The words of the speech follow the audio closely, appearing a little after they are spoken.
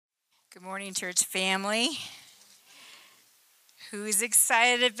Good morning, church family. Who's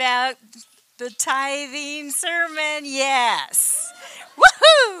excited about the tithing sermon? Yes.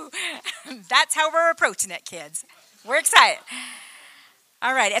 Woohoo! That's how we're approaching it, kids. We're excited.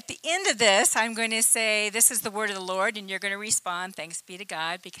 All right, at the end of this, I'm going to say, this is the word of the Lord, and you're going to respond, thanks be to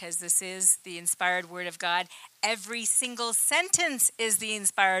God, because this is the inspired word of God. Every single sentence is the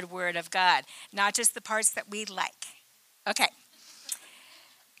inspired word of God, not just the parts that we like. Okay.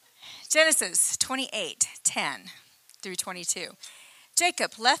 Genesis 28:10 through 22.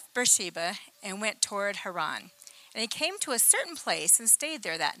 Jacob left Beersheba and went toward Haran. And he came to a certain place and stayed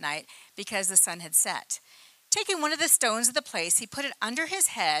there that night because the sun had set. Taking one of the stones of the place, he put it under his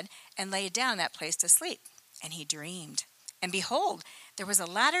head and lay down that place to sleep. And he dreamed. And behold, there was a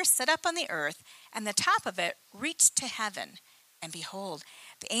ladder set up on the earth, and the top of it reached to heaven. And behold,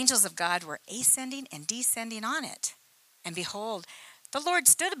 the angels of God were ascending and descending on it. And behold, the Lord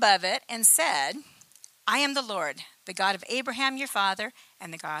stood above it and said, I am the Lord, the God of Abraham your father,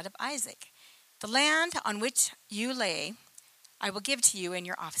 and the God of Isaac. The land on which you lay, I will give to you and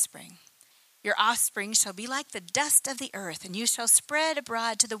your offspring. Your offspring shall be like the dust of the earth, and you shall spread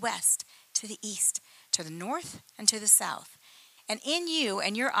abroad to the west, to the east, to the north, and to the south. And in you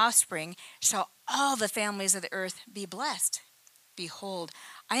and your offspring shall all the families of the earth be blessed. Behold,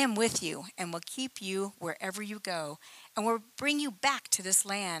 I am with you and will keep you wherever you go, and will bring you back to this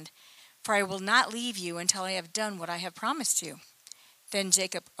land. For I will not leave you until I have done what I have promised you. Then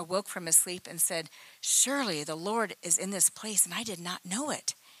Jacob awoke from his sleep and said, Surely the Lord is in this place, and I did not know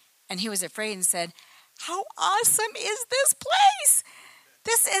it. And he was afraid and said, How awesome is this place!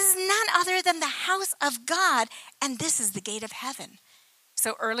 This is none other than the house of God, and this is the gate of heaven.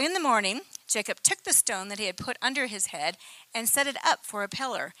 So early in the morning, Jacob took the stone that he had put under his head and set it up for a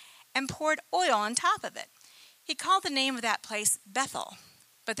pillar and poured oil on top of it. He called the name of that place Bethel,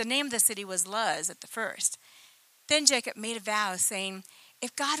 but the name of the city was Luz at the first. Then Jacob made a vow, saying,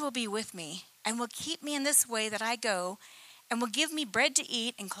 If God will be with me and will keep me in this way that I go, and will give me bread to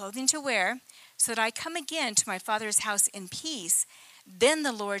eat and clothing to wear, so that I come again to my father's house in peace, then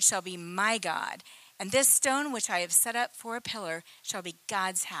the Lord shall be my God, and this stone which I have set up for a pillar shall be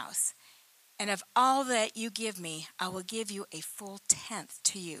God's house. And of all that you give me, I will give you a full tenth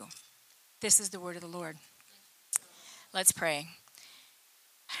to you. This is the word of the Lord. Let's pray.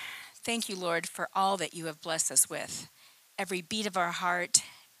 Thank you, Lord, for all that you have blessed us with. Every beat of our heart,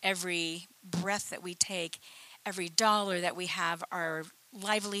 every breath that we take, every dollar that we have, our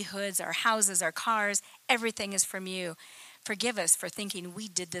livelihoods, our houses, our cars, everything is from you. Forgive us for thinking we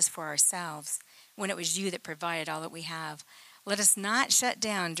did this for ourselves when it was you that provided all that we have. Let us not shut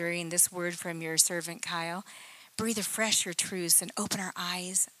down during this word from your servant Kyle. Breathe afresh your truths and open our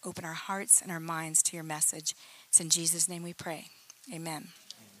eyes, open our hearts and our minds to your message. It's in Jesus' name we pray. Amen.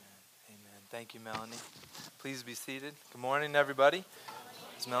 Amen. Thank you, Melanie. Please be seated. Good morning, everybody.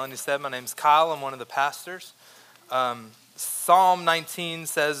 As Melanie said, my name's Kyle. I'm one of the pastors. Psalm 19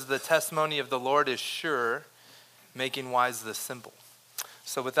 says, the testimony of the Lord is sure, making wise the simple.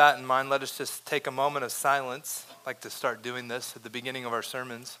 So with that in mind, let us just take a moment of silence. I like to start doing this at the beginning of our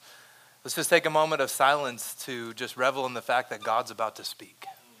sermons. Let's just take a moment of silence to just revel in the fact that God's about to speak.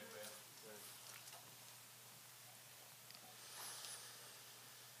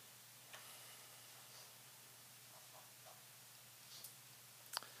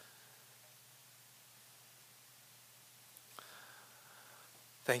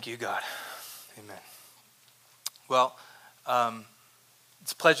 Thank you, God. Amen. Well,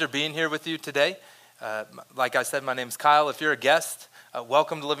 it's a pleasure being here with you today. Like I said, my name's Kyle. If you're a guest,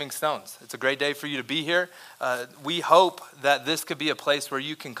 welcome to Living Stones. It's a great day for you to be here. We hope that this could be a place where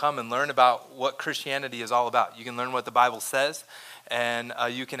you can come and learn about what Christianity is all about. You can learn what the Bible says, and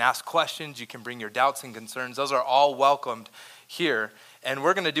you can ask questions. You can bring your doubts and concerns. Those are all welcomed here. And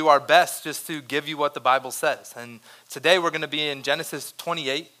we're going to do our best just to give you what the Bible says. And today we're going to be in Genesis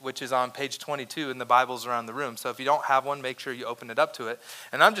 28, which is on page 22 in the Bibles around the room. So if you don't have one, make sure you open it up to it.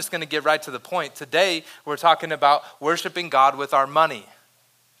 And I'm just going to get right to the point. Today we're talking about worshiping God with our money.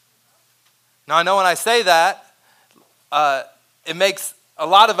 Now I know when I say that, it makes a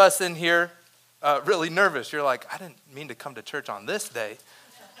lot of us in here really nervous. You're like, I didn't mean to come to church on this day.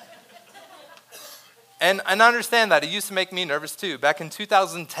 And I understand that. It used to make me nervous too. Back in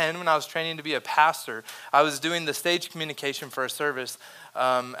 2010, when I was training to be a pastor, I was doing the stage communication for a service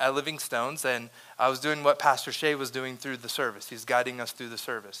at Living Stones, and I was doing what Pastor Shea was doing through the service. He's guiding us through the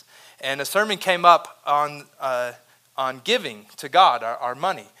service. And a sermon came up on giving to God, our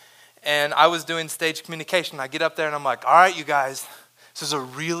money. And I was doing stage communication. I get up there and I'm like, all right, you guys, this is a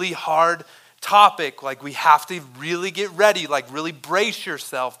really hard topic, like we have to really get ready, like really brace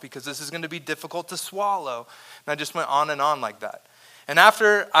yourself because this is going to be difficult to swallow. And I just went on and on like that. And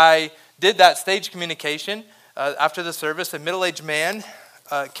after I did that stage communication, after the service, a middle-aged man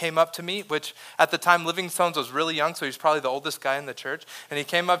came up to me, which at the time Livingstone's was really young, so he's probably the oldest guy in the church. And he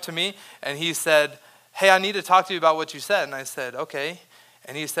came up to me and he said, "Hey, I need to talk to you about what you said." And I said, "Okay."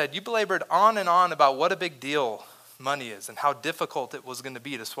 And he said, "You belabored on and on about what a big deal money is and how difficult it was going to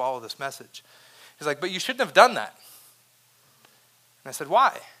be to swallow this message." He's like, "But you shouldn't have done that." And I said,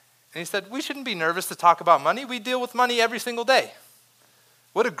 "Why?" And he said, "We shouldn't be nervous to talk about money. We deal with money every single day."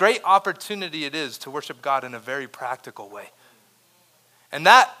 What a great opportunity it is to worship God in a very practical way. And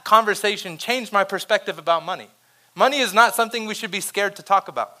that conversation changed my perspective about money. Money is not something we should be scared to talk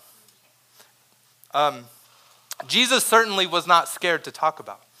about. Jesus certainly was not scared to talk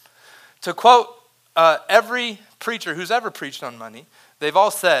about. To quote every preacher who's ever preached on money, they've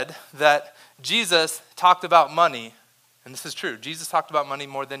all said that Jesus talked about money, and this is true, Jesus talked about money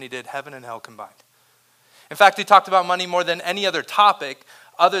more than he did heaven and hell combined. In fact, he talked about money more than any other topic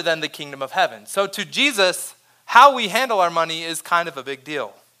other than the kingdom of heaven. So to Jesus, how we handle our money is kind of a big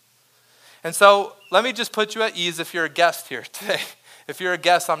deal. And so let me just put you at ease if you're a guest here today. If you're a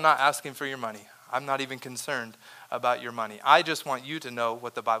guest, I'm not asking for your money. I'm not even concerned about your money. I just want you to know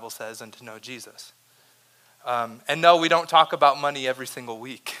what the Bible says and to know Jesus. And no, we don't talk about money every single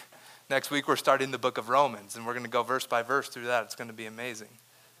week. Next week, we're starting the book of Romans, and we're going to go verse by verse through that. It's going to be amazing.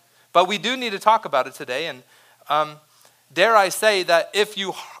 But we do need to talk about it today. And dare I say that if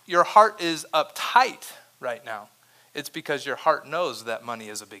your heart is uptight right now, it's because your heart knows that money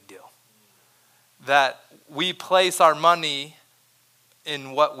is a big deal. That we place our money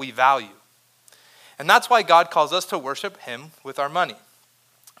in what we value. And that's why God calls us to worship him with our money.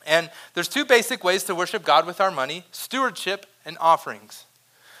 And there's two basic ways to worship God with our money: stewardship and offerings.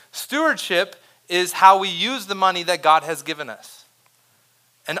 Stewardship is how we use the money that God has given us.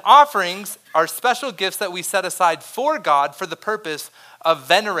 And offerings are special gifts that we set aside for God for the purpose of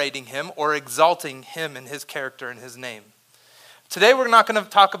venerating him or exalting him and his character and his name. Today we're not going to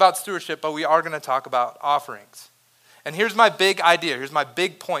talk about stewardship, but we are going to talk about offerings. And here's my big idea. Here's my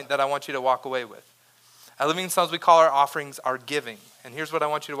big point that I want you to walk away with. At Livingstone's, we call our offerings our giving. And here's what I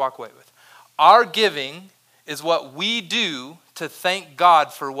want you to walk away with. Our giving is what we do to thank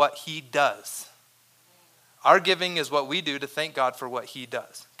God for what he does. Our giving is what we do to thank God for what he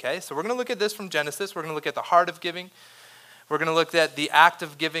does. Okay, so we're going to look at this from Genesis. We're going to look at the heart of giving. We're going to look at the act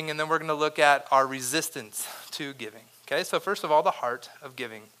of giving. And then we're going to look at our resistance to giving. Okay, so first of all, the heart of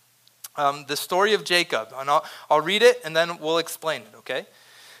giving. The story of Jacob. And I'll read it and then we'll explain it, okay?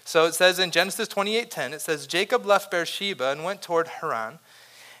 So it says in Genesis 28:10, it says, Jacob left Beersheba and went toward Haran.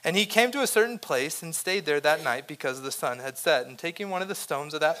 And he came to a certain place and stayed there that night because the sun had set. And taking one of the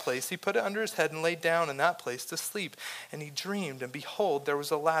stones of that place, he put it under his head and lay down in that place to sleep. And he dreamed, and behold, there was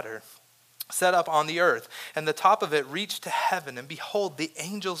a ladder set up on the earth, and the top of it reached to heaven. And behold, the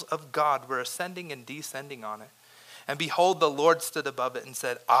angels of God were ascending and descending on it. And behold, the Lord stood above it and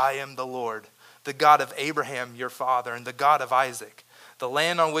said, I am the Lord, the God of Abraham your father, and the God of Isaac. The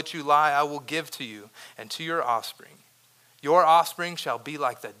land on which you lie I will give to you and to your offspring. Your offspring shall be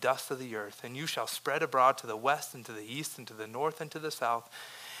like the dust of the earth, and you shall spread abroad to the west and to the east and to the north and to the south.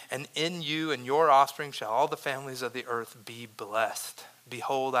 And in you and your offspring shall all the families of the earth be blessed.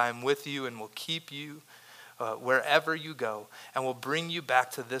 Behold, I am with you and will keep you wherever you go, and will bring you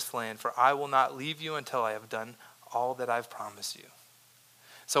back to this land, for I will not leave you until I have done all that I've promised you.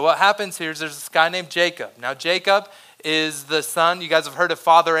 So what happens here is there's this guy named Jacob. Now Jacob is the son, you guys have heard of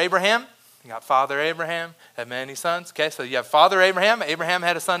Father Abraham? You got Father Abraham, had many sons. Okay, so you have Father Abraham. Abraham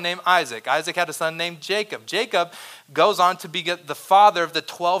had a son named Isaac. Isaac had a son named Jacob. Jacob goes on to be the father of the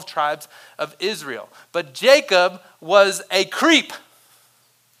 12 tribes of Israel. But Jacob was a creep.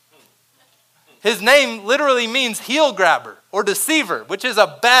 His name literally means heel grabber or deceiver, which is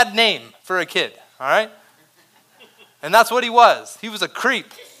a bad name for a kid, all right? And that's what he was. He was a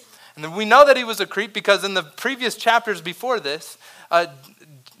creep. And we know that he was a creep because in the previous chapters before this,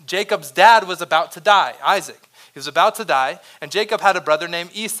 Jacob's dad was about to die, Isaac. He was about to die, and Jacob had a brother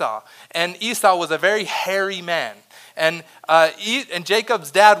named Esau. And Esau was a very hairy man. And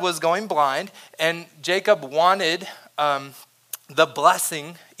Jacob's dad was going blind, and Jacob wanted the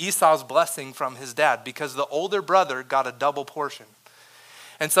blessing, Esau's blessing from his dad, because the older brother got a double portion.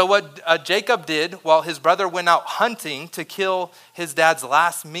 And so what Jacob did while his brother went out hunting to kill his dad's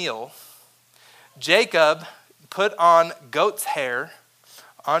last meal, Jacob put on goat's hair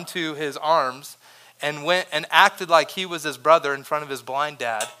onto his arms and went and acted like he was his brother in front of his blind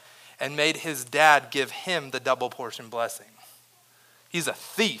dad and made his dad give him the double portion blessing. He's a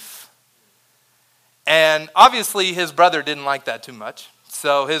thief. And obviously his brother didn't like that too much.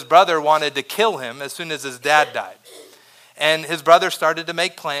 So his brother wanted to kill him as soon as his dad died. And his brother started to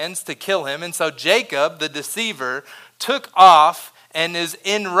make plans to kill him. And so Jacob, the deceiver, took off and is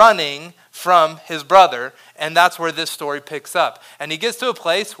in running from his brother. And that's where this story picks up. And he gets to a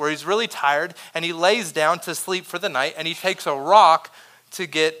place where he's really tired and he lays down to sleep for the night and he takes a rock to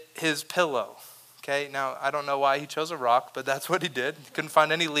get his pillow. Okay, now I don't know why he chose a rock, but that's what he did. He couldn't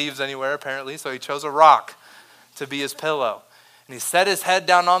find any leaves anywhere apparently, so he chose a rock to be his pillow. And he set his head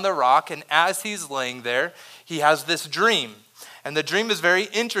down on the rock, and as he's laying there, he has this dream. And the dream is very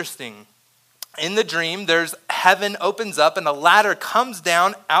interesting. In the dream, there's heaven opens up and a ladder comes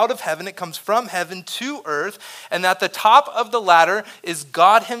down out of heaven. It comes from heaven to earth. And at the top of the ladder is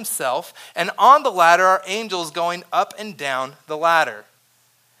God himself. And on the ladder are angels going up and down the ladder.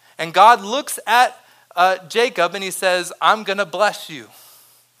 And God looks at Jacob and he says, I'm going to bless you.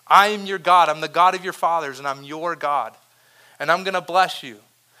 I am your God. I'm the God of your fathers and I'm your God. And I'm going to bless you.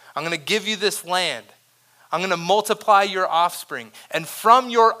 I'm going to give you this land. I'm going to multiply your offspring. And from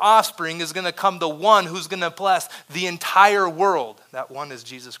your offspring is going to come the one who's going to bless the entire world. That one is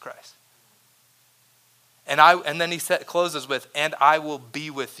Jesus Christ. And then he closes with, and I will be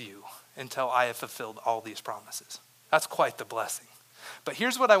with you until I have fulfilled all these promises. That's quite the blessing. But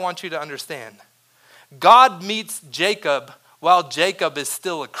here's what I want you to understand. God meets Jacob while Jacob is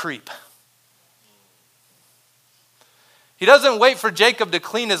still a creep. He doesn't wait for Jacob to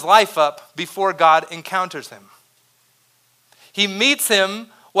clean his life up before God encounters him. He meets him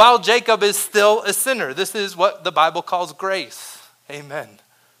while Jacob is still a sinner. This is what the Bible calls grace. Amen.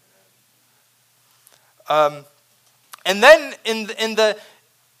 And then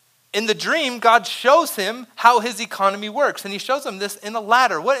in the dream, God shows him how his economy works. And he shows him this in a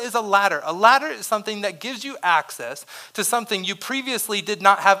ladder. What is a ladder? A ladder is something that gives you access to something you previously did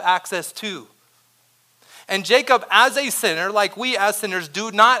not have access to. And Jacob, as a sinner, like we as sinners, do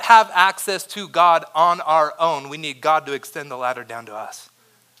not have access to God on our own. We need God to extend the ladder down to us.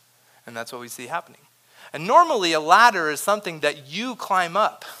 And that's what we see happening. And normally a ladder is something that you climb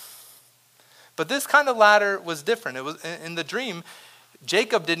up. But this kind of ladder was different. It was in the dream,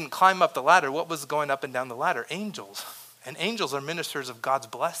 Jacob didn't climb up the ladder. What was going up and down the ladder? Angels. And angels are ministers of God's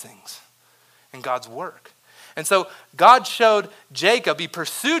blessings and God's work. And so God showed Jacob, he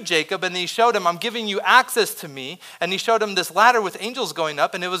pursued Jacob, and he showed him, I'm giving you access to me. And he showed him this ladder with angels going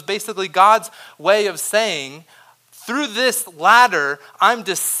up. And it was basically God's way of saying, through this ladder, I'm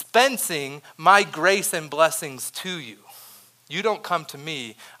dispensing my grace and blessings to you. You don't come to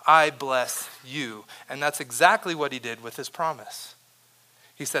me, I bless you. And that's exactly what he did with his promise.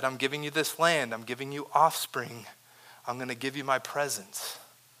 He said, I'm giving you this land. I'm giving you offspring. I'm going to give you my presence.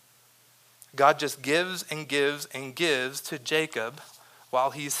 God just gives and gives and gives to Jacob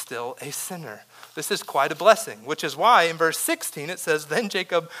while he's still a sinner. This is quite a blessing, which is why in verse 16 it says, then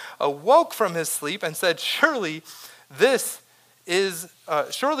Jacob awoke from his sleep and said, surely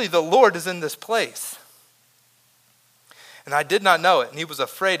the Lord is in this place. And I did not know it. And he was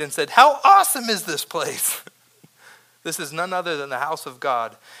afraid and said, how awesome is this place? This is none other than the house of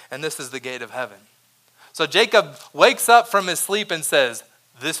God, and this is the gate of heaven. So Jacob wakes up from his sleep and says,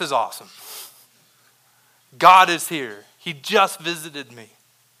 this is awesome. God is here. He just visited me.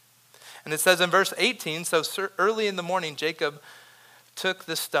 And it says in verse 18, so early in the morning, Jacob took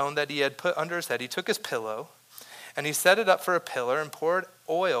the stone that he had put under his head. He took his pillow, and he set it up for a pillar and poured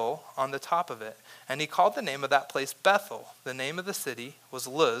oil on the top of it. And he called the name of that place Bethel. The name of the city was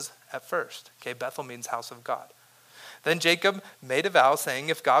Luz at first. Okay, Bethel means house of God. Then Jacob made a vow saying,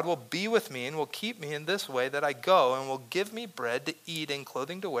 if God will be with me and will keep me in this way that I go and will give me bread to eat and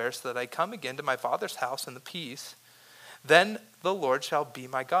clothing to wear so that I come again to my father's house in the peace, then the Lord shall be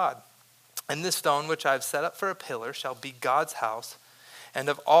my God. And this stone which I have set up for a pillar shall be God's house. And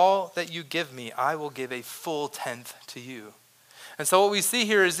of all that you give me, I will give a full tenth to you. And so what we see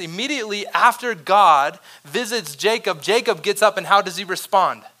here is immediately after God visits Jacob, Jacob gets up and how does he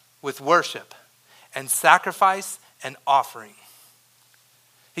respond? With worship and sacrifice and offering.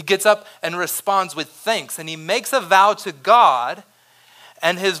 He gets up and responds with thanks, and he makes a vow to God,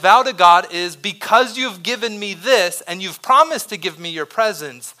 and his vow to God is, because you've given me this and you've promised to give me your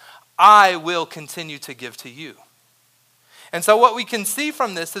presence, I will continue to give to you. And so what we can see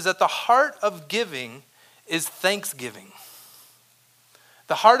from this is that the heart of giving is thanksgiving.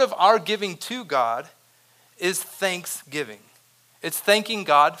 The heart of our giving to God is thanksgiving. It's thanking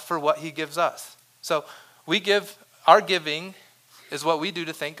God for what he gives us. So our giving is what we do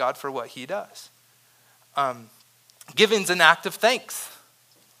to thank God for what he does. Giving's an act of thanks.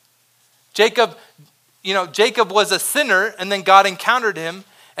 Jacob was a sinner, and then God encountered him,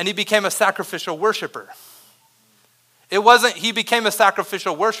 and he became a sacrificial worshiper. It wasn't he became a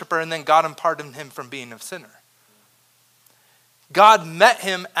sacrificial worshiper and then God pardoned him from being a sinner. God met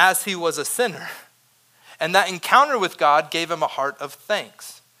him as he was a sinner. And that encounter with God gave him a heart of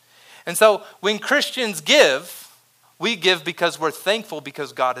thanks. And so when Christians give, we give because we're thankful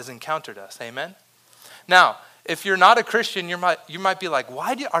because God has encountered us. Amen? Now, if you're not a Christian, you might be like,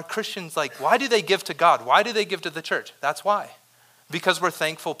 why do they give to God? Why do they give to the church? That's why. Because we're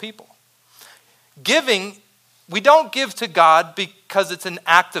thankful people. Giving, we don't give to God because it's an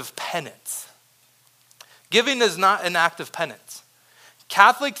act of penance. Giving is not an act of penance.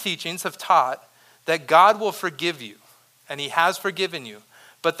 Catholic teachings have taught that God will forgive you, and he has forgiven you,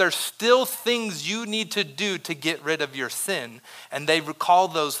 but there's still things you need to do to get rid of your sin, and they call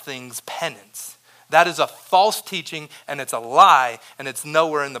those things penance. That is a false teaching, and it's a lie, and it's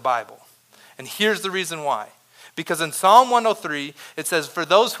nowhere in the Bible. And here's the reason why. Because in Psalm 103, it says, for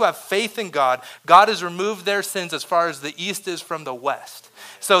those who have faith in God, God has removed their sins as far as the east is from the west.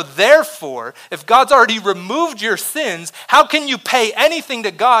 So therefore, if God's already removed your sins, how can you pay anything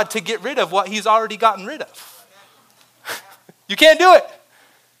to God to get rid of what he's already gotten rid of? You can't do it.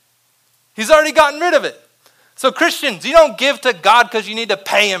 He's already gotten rid of it. So Christians, you don't give to God because you need to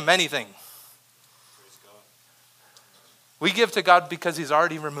pay him anything. We give to God because he's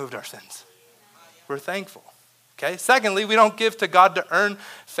already removed our sins. We're thankful. Okay. Secondly, we don't give to God to earn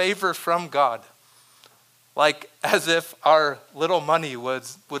favor from God. Like as if our little money would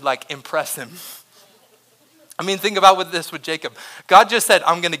like impress him. I mean, think about this with Jacob. God just said,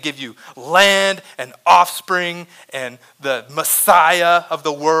 I'm going to give you land and offspring and the Messiah of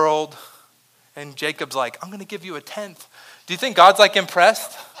the world. And Jacob's like, I'm going to give you a tenth. Do you think God's like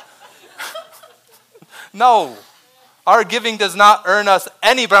impressed? No. Our giving does not earn us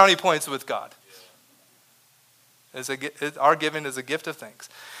any brownie points with God. Our giving is a gift of thanks.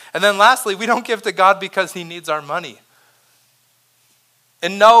 And then lastly, we don't give to God because he needs our money.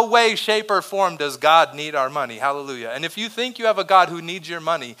 In no way, shape, or form does God need our money. Hallelujah. And if you think you have a God who needs your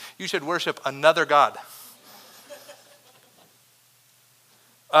money, you should worship another God.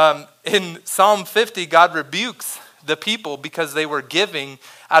 In Psalm 50, God rebukes the people because they were giving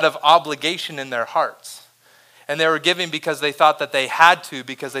out of obligation in their hearts. And they were giving because they thought that they had to,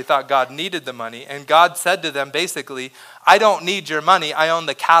 because they thought God needed the money. And God said to them basically, I don't need your money. I own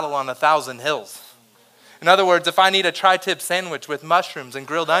the cattle on 1,000 hills. In other words, if I need a tri-tip sandwich with mushrooms and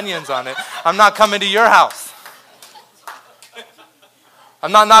grilled onions on it, I'm not coming to your house.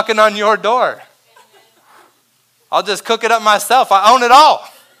 I'm not knocking on your door. I'll just cook it up myself. I own it all.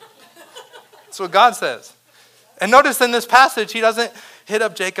 That's what God says. And notice in this passage, he doesn't hit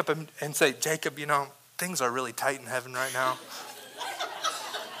up Jacob and say, Jacob, things are really tight in heaven right now.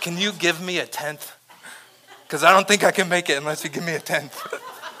 Can you give me a tenth? Because I don't think I can make it unless you give me a tenth.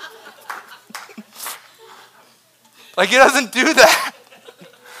 Like he doesn't do that.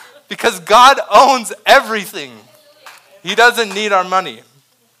 Because God owns everything. He doesn't need our money.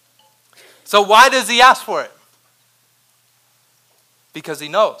 So why does he ask for it? Because he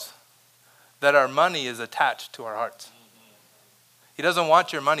knows that our money is attached to our hearts. He doesn't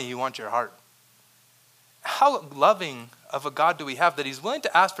want your money, he wants your heart. How loving of a God do we have that he's willing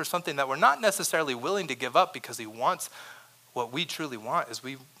to ask for something that we're not necessarily willing to give up because he wants what we truly want is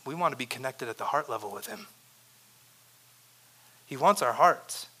we want to be connected at the heart level with him. He wants our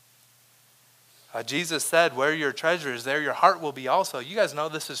hearts. Jesus said, where your treasure is, there your heart will be also. You guys know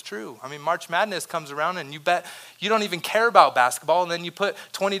this is true. I mean, March Madness comes around and you bet you don't even care about basketball, and then you put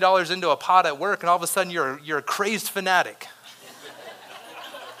 $20 into a pot at work and all of a sudden you're a crazed fanatic.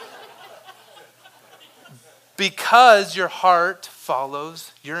 Because your heart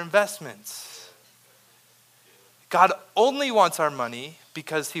follows your investments. God only wants our money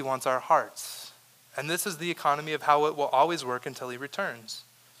because he wants our hearts. And this is the economy of how it will always work until he returns.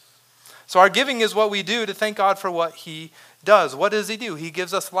 So our giving is what we do to thank God for what he does. What does he do? He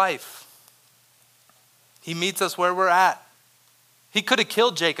gives us life. He meets us where we're at. He could have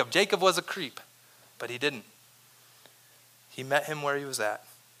killed Jacob. Jacob was a creep, but he didn't. He met him where he was at.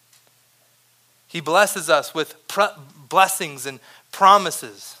 He blesses us with blessings and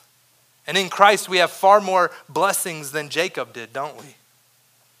promises. And in Christ, we have far more blessings than Jacob did, don't we?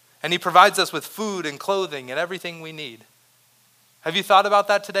 And he provides us with food and clothing and everything we need. Have you thought about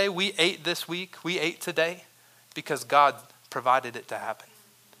that today? We ate this week. We ate today because God provided it to happen.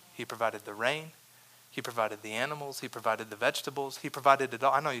 He provided the rain. He provided the animals. He provided the vegetables. He provided it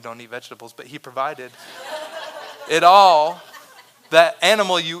all. I know you don't eat vegetables, but he provided it all. That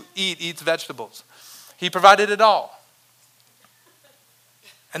animal you eat eats vegetables. He provided it all.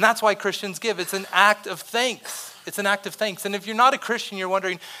 And that's why Christians give. It's an act of thanks. It's an act of thanks. And if you're not a Christian, you're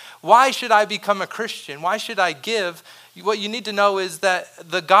wondering, why should I become a Christian? Why should I give? What you need to know is that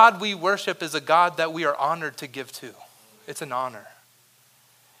the God we worship is a God that we are honored to give to. It's an honor.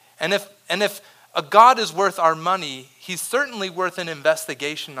 And if a God is worth our money, he's certainly worth an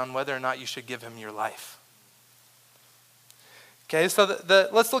investigation on whether or not you should give him your life. Okay, so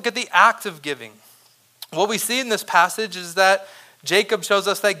let's look at the act of giving. What we see in this passage is that Jacob shows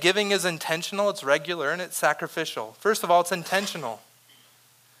us that giving is intentional, it's regular, and it's sacrificial. First of all, it's intentional.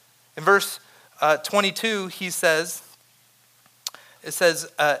 In verse 22, it says,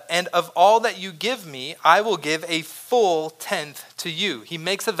 and of all that you give me, I will give a full tenth to you. He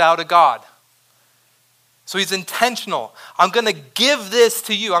makes a vow to God. So he's intentional. I'm going to give this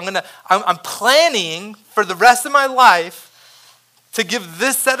to you. I'm planning for the rest of my life to give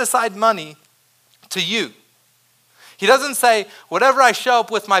this set aside money to you. He doesn't say, whatever I show up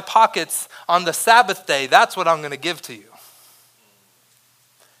with my pockets on the Sabbath day, that's what I'm going to give to you.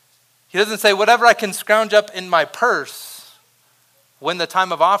 He doesn't say, whatever I can scrounge up in my purse when the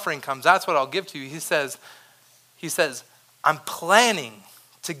time of offering comes, that's what I'll give to you. He says, I'm planning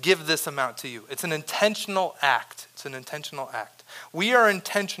to give this amount to you. It's an intentional act. It's an intentional act. We are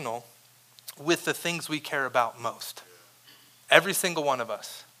intentional with the things we care about most. Every single one of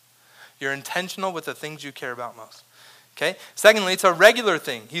us. You're intentional with the things you care about most. Okay? Secondly, it's a regular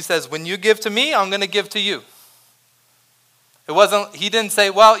thing. He says, when you give to me, I'm going to give to you. He didn't say,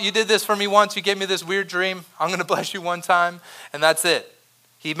 well, you did this for me once, you gave me this weird dream, I'm going to bless you one time, and that's it.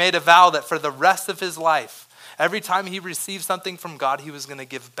 He made a vow that for the rest of his life, every time he received something from God, he was going to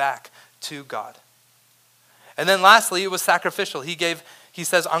give back to God. And then lastly, it was sacrificial. He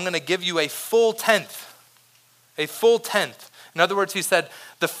says, I'm going to give you a full tenth. A full tenth. In other words, he said,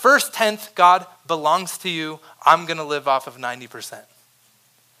 the first tenth, God, belongs to you. I'm going to live off of 90%.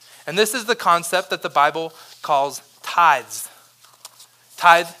 And this is the concept that the Bible calls tithes.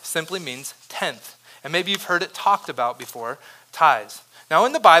 Tithe simply means tenth. And maybe you've heard it talked about before, tithes. Now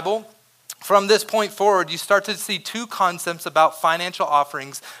in the Bible, from this point forward, you start to see two concepts about financial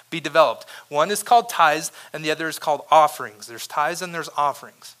offerings be developed. One is called tithes, and the other is called offerings. There's tithes and there's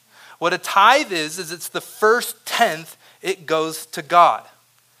offerings. What a tithe is it's the first tenth it goes to God.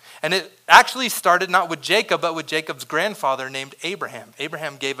 And it actually started not with Jacob, but with Jacob's grandfather named Abraham.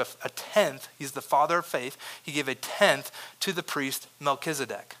 Abraham gave a tenth. He's the father of faith. He gave a tenth to the priest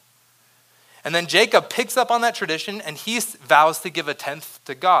Melchizedek. And then Jacob picks up on that tradition and he vows to give a tenth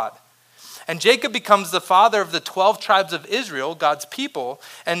to God. And Jacob becomes the father of the 12 tribes of Israel, God's people.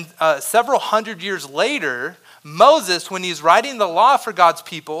 And several hundred years later, Moses, when he's writing the law for God's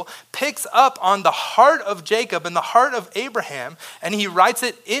people, picks up on the heart of Jacob and the heart of Abraham, and he writes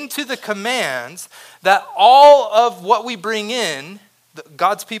it into the commands that all of what we bring in,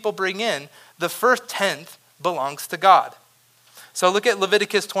 God's people bring in, the first tenth belongs to God. So look at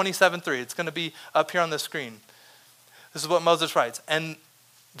Leviticus 27:3. It's going to be up here on the screen. This is what Moses writes. And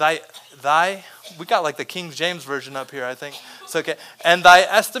we got like the King James version up here, I think. It's okay. And thy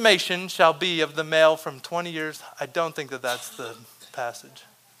estimation shall be of the male from 20 years. I don't think that that's the passage.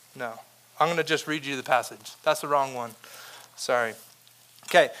 No. I'm going to just read you the passage. That's the wrong one. Sorry.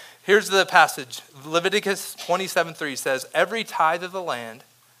 Okay, here's the passage. Leviticus 27:3 says, every tithe of the land,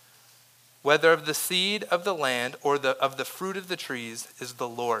 whether of the seed of the land or of the fruit of the trees, is the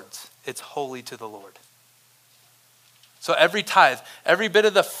Lord's. It's holy to the Lord. So every tithe, every bit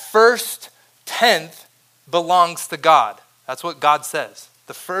of the first tenth belongs to God. That's what God says.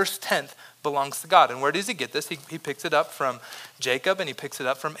 The first tenth belongs to God. And where does he get this? He picks it up from Jacob and he picks it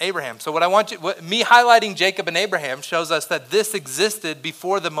up from Abraham. So me highlighting Jacob and Abraham shows us that this existed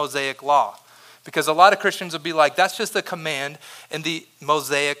before the Mosaic law. Because a lot of Christians would be like, that's just a command in the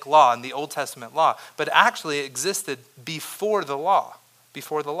Mosaic law, in the Old Testament law. But actually it existed before the law.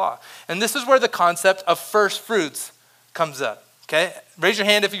 Before the law. And this is where the concept of first fruits comes up, okay? Raise your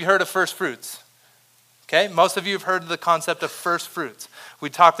hand if you've heard of first fruits, okay? Most of you have heard of the concept of first fruits. We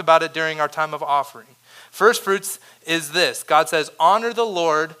talked about it during our time of offering. First fruits is this. God says, honor the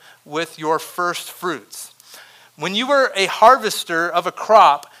Lord with your first fruits. When you were a harvester of a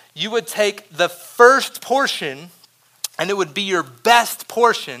crop, you would take the first portion and it would be your best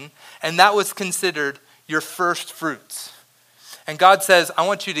portion, and that was considered your first fruits. And God says, I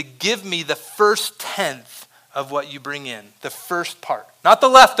want you to give me the first tenth of what you bring in, the first part, not the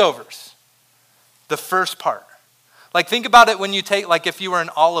leftovers, the first part. Like think about it when you take, like if you were an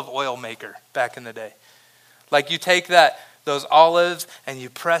olive oil maker back in the day, like you take those olives and you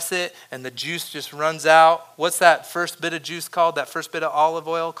press it and the juice just runs out. What's that first bit of juice called? That first bit of olive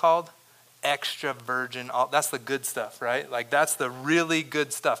oil called? Extra virgin. That's the good stuff, right? Like that's the really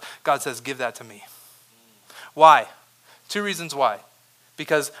good stuff. God says, give that to me. Why? Two reasons why.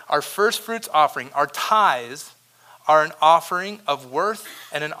 Because our first fruits offering, our tithes, are an offering of worth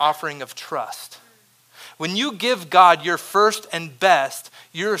and an offering of trust. When you give God your first and best,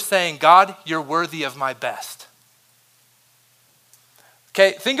 you're saying, God, you're worthy of my best.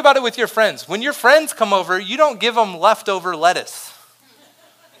 Okay, think about it with your friends. When your friends come over, you don't give them leftover lettuce.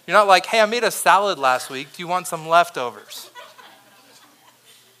 You're not like, hey, I made a salad last week. Do you want some leftovers?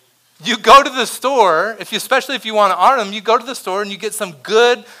 You go to the store, especially if you want to honor them, you go to the store and you get some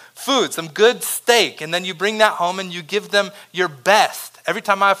good food, some good steak, and then you bring that home and you give them your best. Every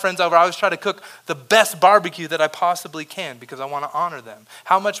time I have friends over, I always try to cook the best barbecue that I possibly can because I want to honor them.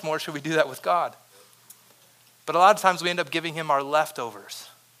 How much more should we do that with God? But a lot of times we end up giving him our leftovers.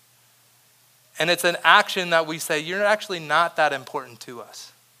 And it's an action that we say, you're actually not that important to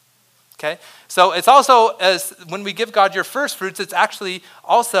us. Okay? So it's also, as when we give God your first fruits, it's actually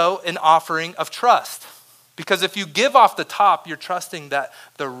also an offering of trust. Because if you give off the top, you're trusting that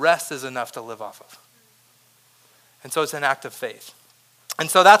the rest is enough to live off of. And so it's an act of faith. And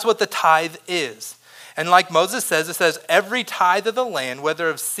so that's what the tithe is. And like Moses says, it says, every tithe of the land, whether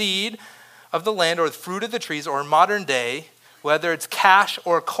of seed of the land or the fruit of the trees, or modern day, whether it's cash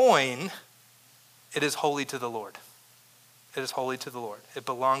or coin, it is holy to the Lord. It is holy to the Lord. It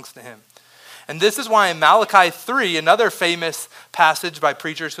belongs to him. And this is why in Malachi 3, another famous passage by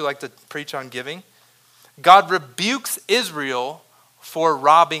preachers who like to preach on giving, God rebukes Israel for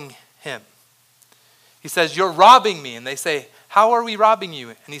robbing him. He says, you're robbing me. And they say, how are we robbing you?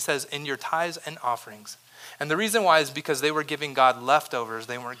 And he says, in your tithes and offerings. And the reason why is because they were giving God leftovers.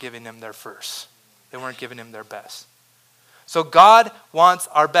 They weren't giving him their first. They weren't giving him their best. So God wants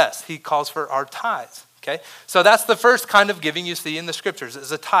our best. He calls for our tithes. Okay, so that's the first kind of giving you see in the scriptures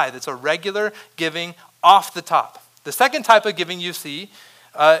is a tithe. It's a regular giving off the top. The second type of giving you see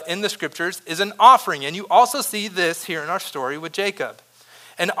in the scriptures is an offering. And you also see this here in our story with Jacob.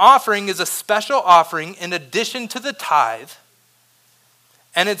 An offering is a special offering in addition to the tithe.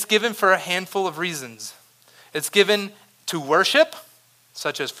 And it's given for a handful of reasons. It's given to worship,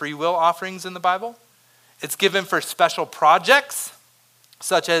 such as free will offerings in the Bible. It's given for special projects,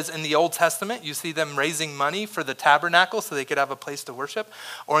 such as in the Old Testament, you see them raising money for the tabernacle so they could have a place to worship.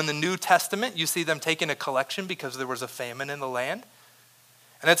 Or in the New Testament, you see them taking a collection because there was a famine in the land.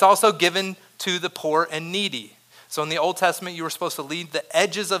 And it's also given to the poor and needy. So in the Old Testament, you were supposed to leave the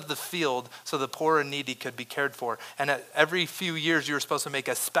edges of the field so the poor and needy could be cared for. And every few years, you were supposed to make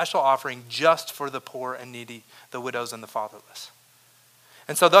a special offering just for the poor and needy, the widows and the fatherless.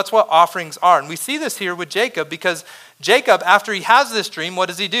 And so that's what offerings are. And we see this here with Jacob because Jacob, after he has this dream, what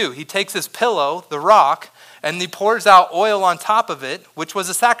does he do? He takes his pillow, the rock, and he pours out oil on top of it, which was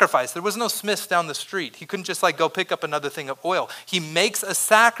a sacrifice. There was no smiths down the street. He couldn't just go pick up another thing of oil. He makes a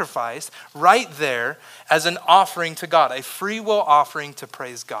sacrifice right there as an offering to God, a free will offering to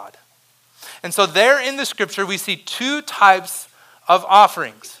praise God. And so there in the scripture, we see two types of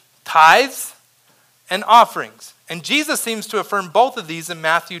offerings, tithes and offerings. And Jesus seems to affirm both of these in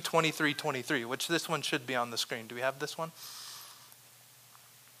Matthew 23:23, which this one should be on the screen. Do we have this one?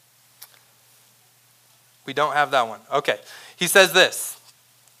 We don't have that one. Okay. He says this,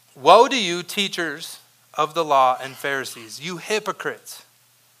 woe to you, teachers of the law and Pharisees, you hypocrites.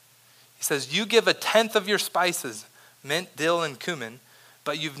 He says, you give a tenth of your spices, mint, dill, and cumin,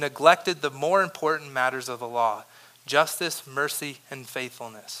 but you've neglected the more important matters of the law, justice, mercy, and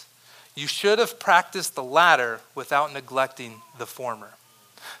faithfulness. You should have practiced the latter without neglecting the former.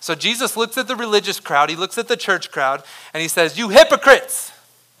 So Jesus looks at the religious crowd, he looks at the church crowd, and he says, you hypocrites.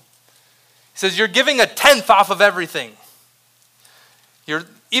 He says, you're giving a tenth off of everything. You're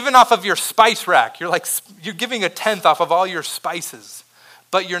even off of your spice rack. You're giving a tenth off of all your spices,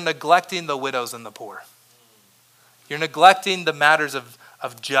 but you're neglecting the widows and the poor. You're neglecting the matters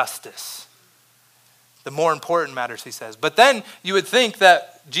of justice. The more important matters, he says. But then you would think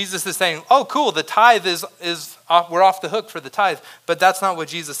that Jesus is saying, oh, cool, the tithe is off, we're off the hook for the tithe. But that's not what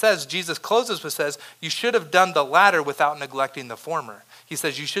Jesus says. Jesus closes with says, you should have done the latter without neglecting the former. He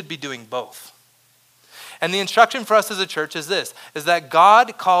says you should be doing both. And the instruction for us as a church is this, is that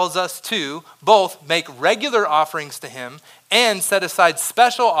God calls us to both make regular offerings to him and set aside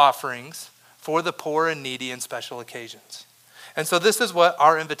special offerings for the poor and needy in special occasions. And so this is what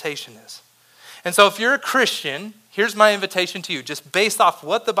our invitation is. And so if you're a Christian, here's my invitation to you, just based off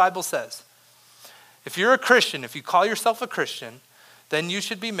what the Bible says. If you're a Christian, if you call yourself a Christian, then you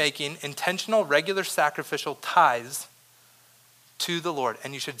should be making intentional, regular, sacrificial tithes to the Lord.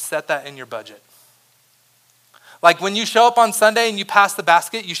 And you should set that in your budget. Like when you show up on Sunday and you pass the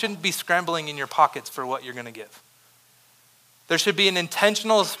basket, you shouldn't be scrambling in your pockets for what you're going to give. There should be an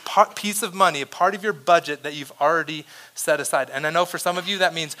intentional piece of money, a part of your budget that you've already set aside. And I know for some of you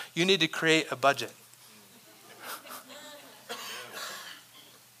that means you need to create a budget.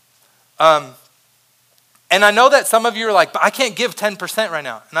 And I know that some of you are like, but I can't give 10% right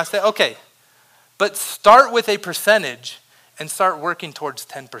now. And I say, okay, but start with a percentage and start working towards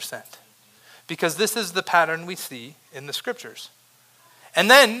 10%. Because this is the pattern we see in the scriptures. And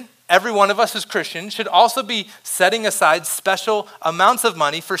then every one of us as Christians should also be setting aside special amounts of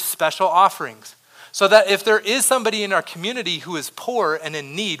money for special offerings. So that if there is somebody in our community who is poor and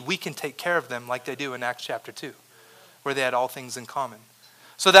in need, we can take care of them like they do in Acts chapter 2, where they had all things in common.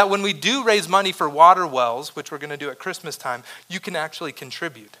 So that when we do raise money for water wells, which we're going to do at Christmas time, you can actually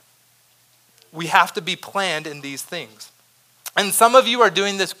contribute. We have to be planned in these things. And some of you are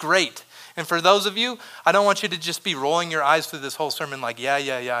doing this great. And for those of you, I don't want you to just be rolling your eyes through this whole sermon like, yeah,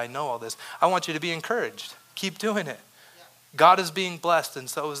 I know all this. I want you to be encouraged. Keep doing it. God is being blessed, and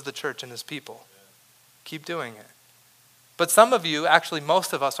so is the church and his people. Keep doing it. But some of you, actually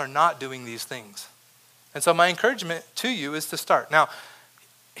most of us, are not doing these things. And so my encouragement to you is to start. Now,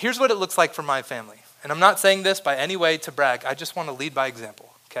 here's what it looks like for my family. And I'm not saying this by any way to brag. I just want to lead by example,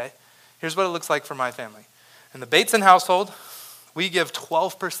 okay? Here's what it looks like for my family. In the Bateson household, we give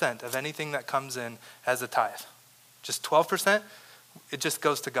 12% of anything that comes in as a tithe. Just 12%, it just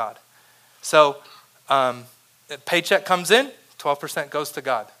goes to God. So a paycheck comes in, 12% goes to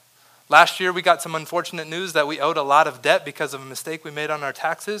God. Last year, we got some unfortunate news that we owed a lot of debt because of a mistake we made on our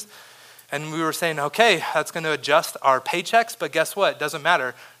taxes. And we were saying, okay, that's going to adjust our paychecks, but guess what? It doesn't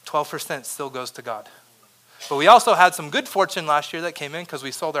matter. 12% still goes to God. But we also had some good fortune last year that came in because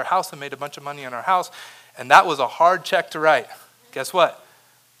we sold our house and made a bunch of money on our house. And that was a hard check to write. Guess what?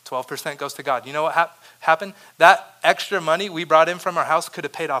 12% goes to God. You know what happened? That extra money we brought in from our house could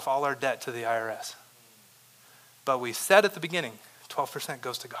have paid off all our debt to the IRS. But we said at the beginning, 12%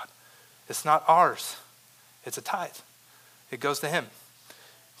 goes to God. It's not ours. It's a tithe. It goes to him.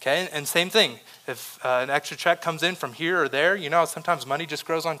 Okay, and same thing. If an extra check comes in from here or there, you know, sometimes money just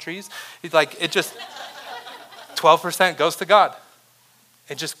grows on trees. It's like, it just, 12% goes to God.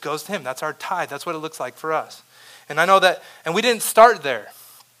 It just goes to him. That's our tithe. That's what it looks like for us. And I know that, and we didn't start there.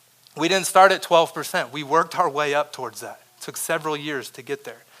 We didn't start at 12%. We worked our way up towards that. It took several years to get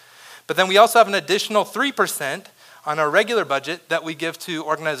there. But then we also have an additional 3% on our regular budget that we give to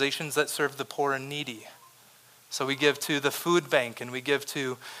organizations that serve the poor and needy. So we give to the Food Bank, and we give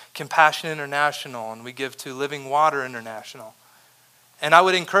to Compassion International, and we give to Living Water International. And I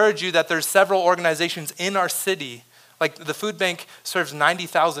would encourage you that there's several organizations in our city, like the Food Bank serves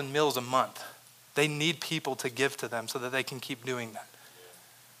 90,000 meals a month. They need people to give to them so that they can keep doing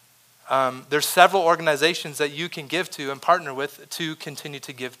that. There's several organizations that you can give to and partner with to continue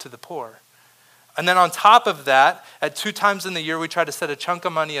to give to the poor. And then on top of that, at 2 times in the year, we try to set a chunk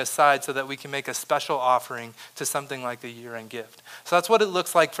of money aside so that we can make a special offering to something like the year-end gift. So that's what it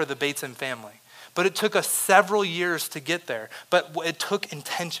looks like for the Bateson family. But it took us several years to get there. But it took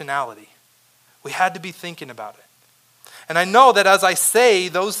intentionality. We had to be thinking about it. And I know that as I say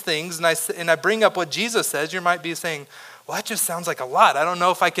those things and I bring up what Jesus says, you might be saying, well, that just sounds like a lot. I don't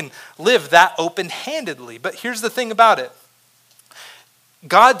know if I can live that open-handedly. But here's the thing about it.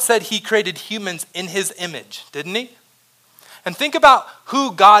 God said he created humans in his image, didn't he? And think about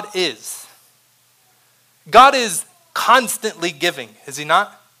who God is. God is constantly giving, is he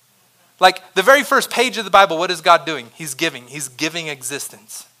not? Like the very first page of the Bible, what is God doing? He's giving. He's giving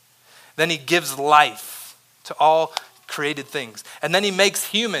existence. Then he gives life to all created things. And then he makes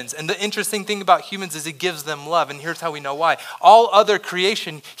humans. And the interesting thing about humans is he gives them love. And here's how we know why. All other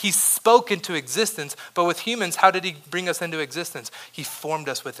creation, he spoke into existence. But with humans, how did he bring us into existence? He formed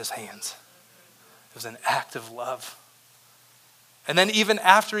us with his hands. It was an act of love. And then even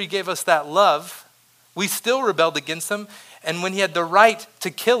after he gave us that love, we still rebelled against him. And when he had the right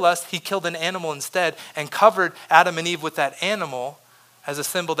to kill us, he killed an animal instead and covered Adam and Eve with that animal as a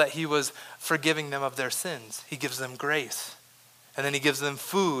symbol that he was forgiving them of their sins. He gives them grace. And then he gives them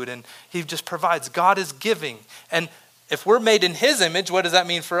food. And he just provides. God is giving. And if we're made in his image, what does that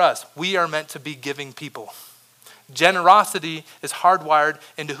mean for us? We are meant to be giving people. Generosity is hardwired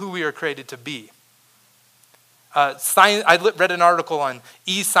into who we are created to be. I read an article on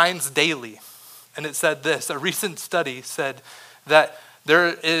eScience Daily. And it said this. A recent study said that there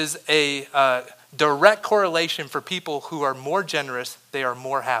is a direct correlation for people who are more generous, they are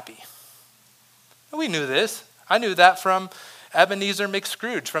more happy. We knew this. I knew that from Ebenezer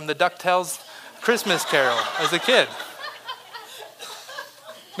McScrooge from the DuckTales Christmas Carol as a kid.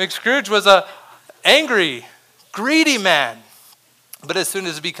 McScrooge was an angry, greedy man. But as soon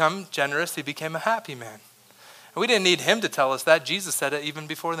as he became generous, he became a happy man. And we didn't need him to tell us that. Jesus said it even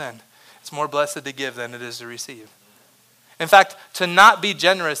before then. It's more blessed to give than it is to receive. In fact, to not be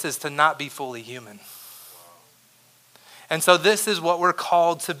generous is to not be fully human. And so this is what we're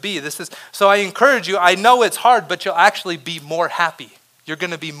called to be. So I encourage you, I know it's hard, but you'll actually be more happy. You're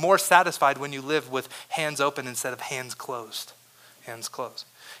going to be more satisfied when you live with hands open instead of hands closed. Hands closed.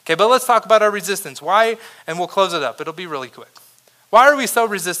 Okay, but let's talk about our resistance. Why? And we'll close it up. It'll be really quick. Why are we so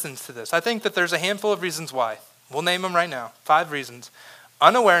resistant to this? I think that there's a handful of reasons why. We'll name them right now. 5 reasons.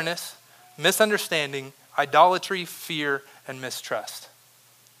 Unawareness, misunderstanding, idolatry, fear, and mistrust.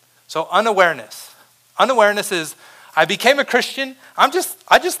 So unawareness. Unawareness is, I became a Christian. I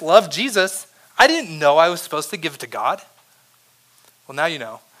just love Jesus. I didn't know I was supposed to give to God. Well, now you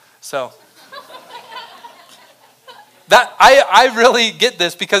know. So that I really get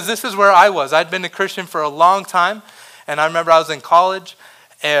this because this is where I was. I'd been a Christian for a long time, and I remember I was in college,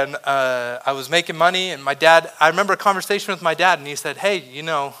 and I was making money, and I remember a conversation with my dad, and he said, hey,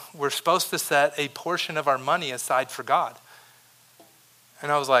 we're supposed to set a portion of our money aside for God.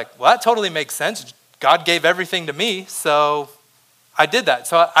 And I was like, well, that totally makes sense. God gave everything to me, so I did that.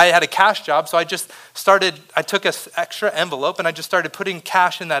 So I had a cash job, so I took an extra envelope, and I just started putting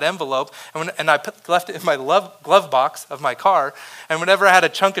cash in that envelope, and I left it in my glove box of my car, and whenever I had a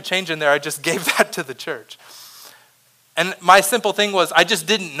chunk of change in there, I just gave that to the church. And my simple thing was, I just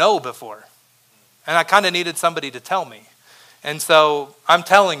didn't know before, and I kind of needed somebody to tell me. And so I'm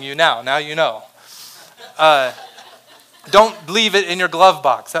telling you now you know. Don't leave it in your glove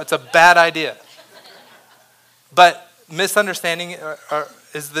box. That's a bad idea. But misunderstanding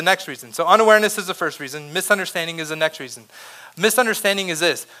is the next reason. So unawareness is the first reason. Misunderstanding is the next reason. Misunderstanding is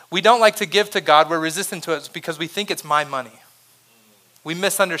this. We don't like to give to God. We're resistant to it because we think it's my money. We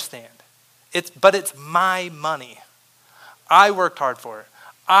misunderstand. But it's my money. I worked hard for it.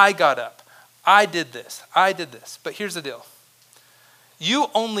 I got up. I did this. But here's the deal. You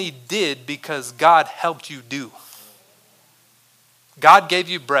only did because God helped you do. God gave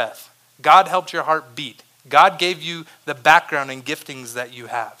you breath. God helped your heart beat. God gave you the background and giftings that you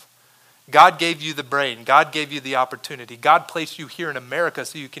have. God gave you the brain. God gave you the opportunity. God placed you here in America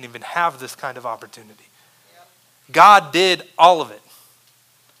so you can even have this kind of opportunity. Yep. God did all of it.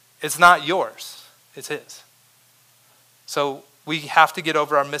 It's not yours. It's his. So we have to get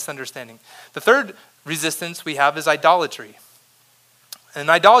over our misunderstanding. The third resistance we have is idolatry.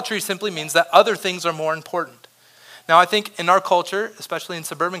 And idolatry simply means that other things are more important. Now, I think in our culture, especially in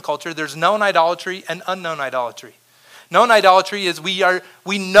suburban culture, there's known idolatry and unknown idolatry. Known idolatry is we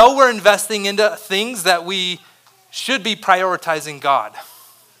know we're investing into things that we should be prioritizing God.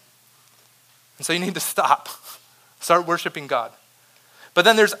 And so you need to stop. Start worshiping God. But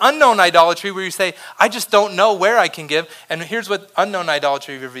then there's unknown idolatry where you say, I just don't know where I can give. And here's what unknown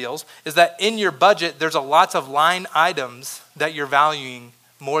idolatry reveals, is that in your budget, there's lots of line items that you're valuing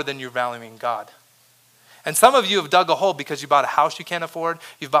more than you're valuing God. And some of you have dug a hole because you bought a house you can't afford,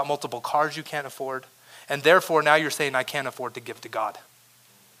 you've bought multiple cars you can't afford, and therefore now you're saying, I can't afford to give to God.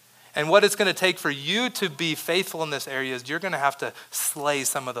 And what it's going to take for you to be faithful in this area is you're going to have to slay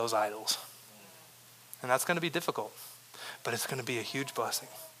some of those idols. And that's going to be difficult, but it's going to be a huge blessing.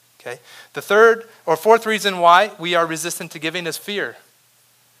 Okay? The third or fourth reason why we are resistant to giving is fear.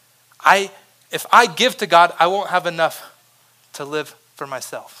 If I give to God, I won't have enough to live for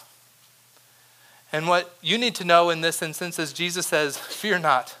myself. And what you need to know in this instance is Jesus says, fear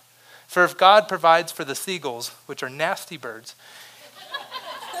not. For if God provides for the seagulls, which are nasty birds,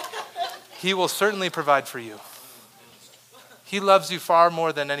 he will certainly provide for you. He loves you far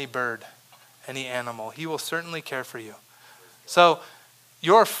more than any bird, any animal. He will certainly care for you. So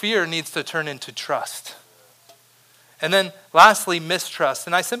your fear needs to turn into trust. And then lastly, mistrust.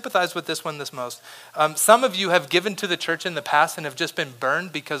 And I sympathize with this one the most. Some of you have given to the church in the past and have just been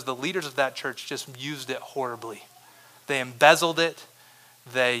burned because the leaders of that church just used it horribly. They embezzled it.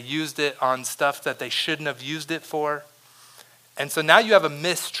 They used it on stuff that they shouldn't have used it for. And so now you have a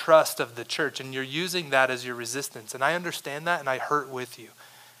mistrust of the church and you're using that as your resistance. And I understand that and I hurt with you.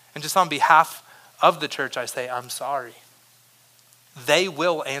 And just on behalf of the church, I say, I'm sorry. They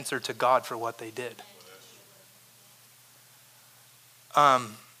will answer to God for what they did.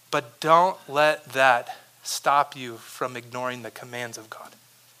 But don't let that stop you from ignoring the commands of God.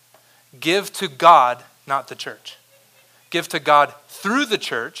 Give to God, not the church. Give to God through the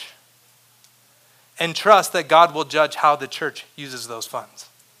church and trust that God will judge how the church uses those funds.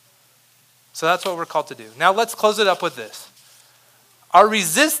 So that's what we're called to do. Now let's close it up with this. Our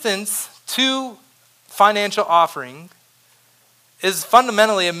resistance to financial offering is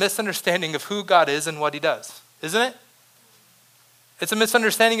fundamentally a misunderstanding of who God is and what he does, isn't it? It's a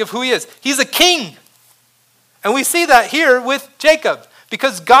misunderstanding of who he is. He's a king. And we see that here with Jacob.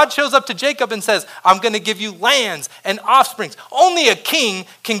 Because God shows up to Jacob and says, I'm going to give you lands and offsprings. Only a king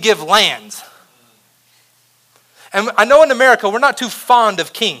can give lands. And I know in America, we're not too fond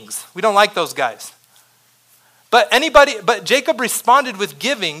of kings. We don't like those guys. But Jacob responded with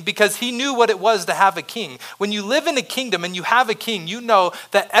giving because he knew what it was to have a king. When you live in a kingdom and you have a king, you know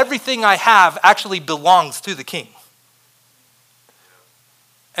that everything I have actually belongs to the king.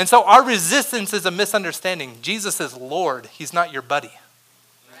 And so our resistance is a misunderstanding. Jesus is Lord. He's not your buddy.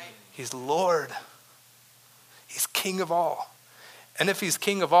 He's Lord. He's king of all. And if he's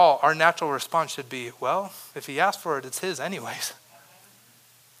king of all, our natural response should be, well, if he asked for it, it's his anyways.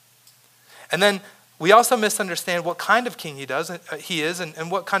 And then we also misunderstand what kind of king he is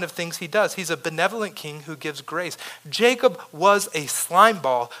and what kind of things he does. He's a benevolent king who gives grace. Jacob was a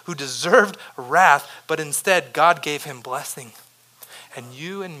slimeball who deserved wrath, but instead God gave him blessing. And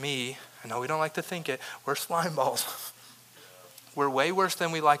you and me, I know we don't like to think it, we're slimeballs. We're way worse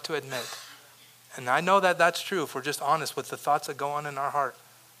than we like to admit. And I know that that's true if we're just honest with the thoughts that go on in our heart.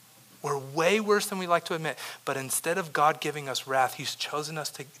 We're way worse than we like to admit. But instead of God giving us wrath, he's chosen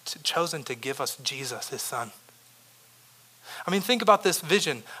to give us Jesus, his son. I mean, think about this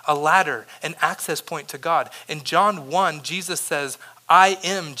vision, a ladder, an access point to God. In John 1, Jesus says, I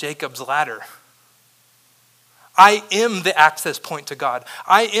am Jacob's ladder. I am the access point to God.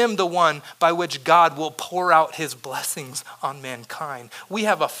 I am the one by which God will pour out his blessings on mankind. We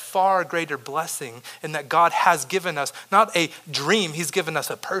have a far greater blessing in that God has given us not a dream, he's given us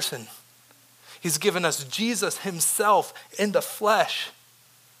a person. He's given us Jesus himself in the flesh.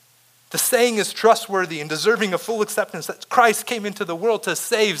 The saying is trustworthy and deserving of full acceptance that Christ came into the world to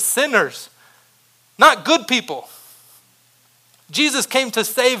save sinners, not good people. Jesus came to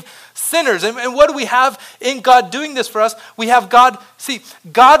save sinners. And what do we have in God doing this for us? We have God. See,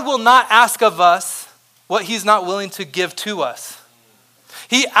 God will not ask of us what he's not willing to give to us.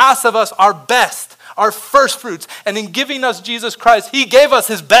 He asks of us our best, our first fruits. And in giving us Jesus Christ, he gave us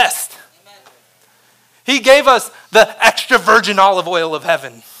his best. Amen. He gave us the extra virgin olive oil of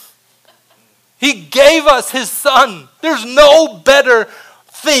heaven. He gave us his son. There's no better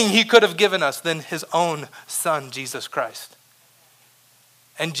thing he could have given us than his own son, Jesus Christ.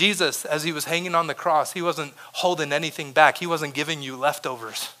 And Jesus, as he was hanging on the cross, he wasn't holding anything back. He wasn't giving you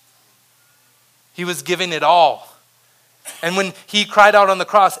leftovers. He was giving it all. And when he cried out on the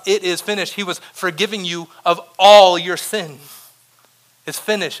cross, it is finished, he was forgiving you of all your sin. It's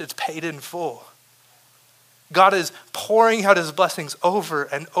finished. It's paid in full. God is pouring out his blessings over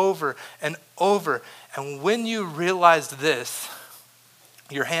and over and over. And when you realize this,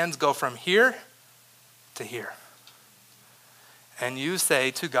 your hands go from here to here. And you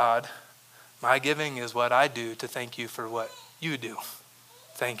say to God, my giving is what I do to thank you for what you do.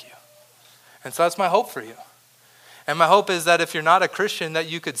 Thank you. And so that's my hope for you. And my hope is that if you're not a Christian, that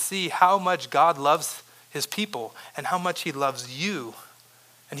you could see how much God loves his people and how much he loves you.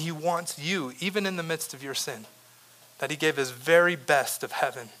 And he wants you, even in the midst of your sin, that he gave his very best of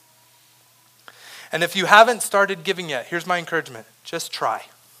heaven. And if you haven't started giving yet, here's my encouragement. Just try.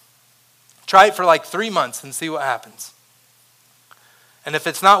 Try it for like 3 months and see what happens. And if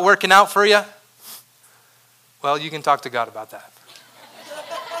it's not working out for you, well, you can talk to God about that.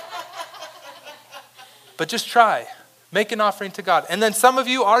 But just try. Make an offering to God. And then some of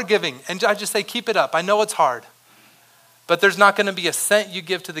you are giving. And I just say, keep it up. I know it's hard. But there's not going to be a cent you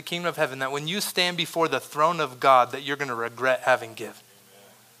give to the kingdom of heaven that when you stand before the throne of God that you're going to regret having given.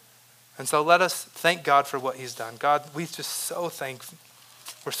 And so let us thank God for what he's done. God, we're so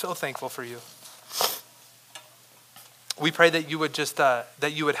thankful for you. We pray that you would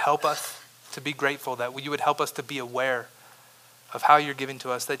that you would help us to be grateful, that you would help us to be aware of how you're giving to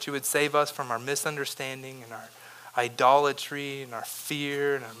us, that you would save us from our misunderstanding and our idolatry and our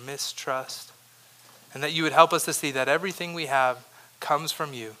fear and our mistrust, and that you would help us to see that everything we have comes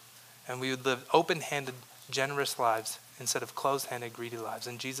from you, and we would live open-handed, generous lives instead of closed-handed, greedy lives.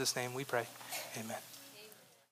 In Jesus' name we pray, amen.